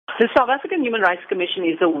The South African Human Rights Commission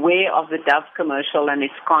is aware of the Dove commercial and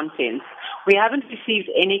its contents. We haven't received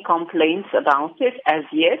any complaints about it as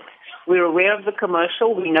yet. We're aware of the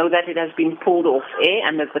commercial. We know that it has been pulled off air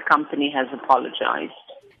and that the company has apologized.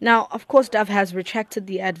 Now, of course, Dove has retracted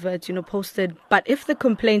the advert, posted. But if the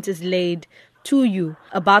complaint is laid to you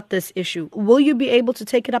about this issue, will you be able to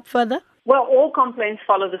take it up further? Well, all complaints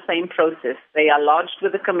follow the same process. They are lodged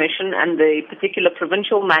with the Commission, and the particular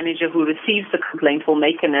provincial manager who receives the complaint will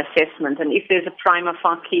make an assessment. And if there's a prima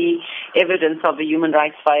facie evidence of a human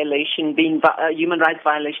rights violation,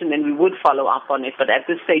 then we would follow up on it. But at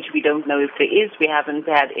this stage, we don't know if there is. We haven't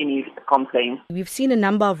had any complaints. We've seen a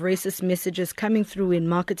number of racist messages coming through in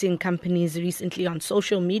marketing companies recently on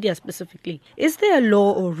social media specifically. Is there a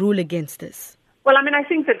law or rule against this? Well, I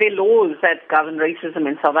think that there are laws that govern racism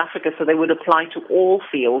in South Africa, so they would apply to all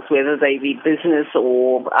fields, whether they be business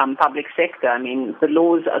or public sector. The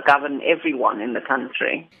laws govern everyone in the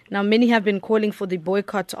country. Now, many have been calling for the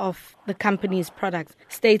boycott of the company's products,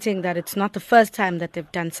 stating that it's not the first time that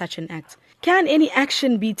they've done such an act. Can any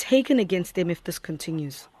action be taken against them if this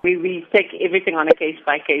continues? We take everything on a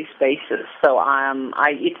case-by-case basis. So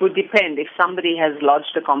it would depend. If somebody has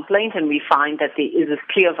lodged a complaint and we find that there is a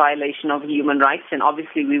clear violation of human rights, then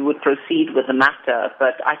obviously we would proceed with the matter.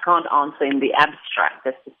 But I can't answer in the abstract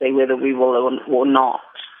as to say whether we will or not.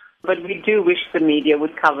 But we do wish the media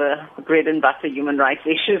would cover the bread and butter human rights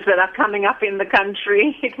issues that are coming up in the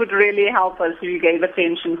country. It would really help us if we gave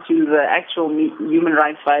attention to the actual human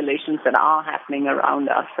rights violations that are happening around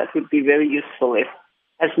us. That would be very useful if,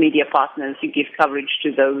 as media partners, you give coverage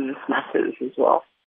to those matters as well.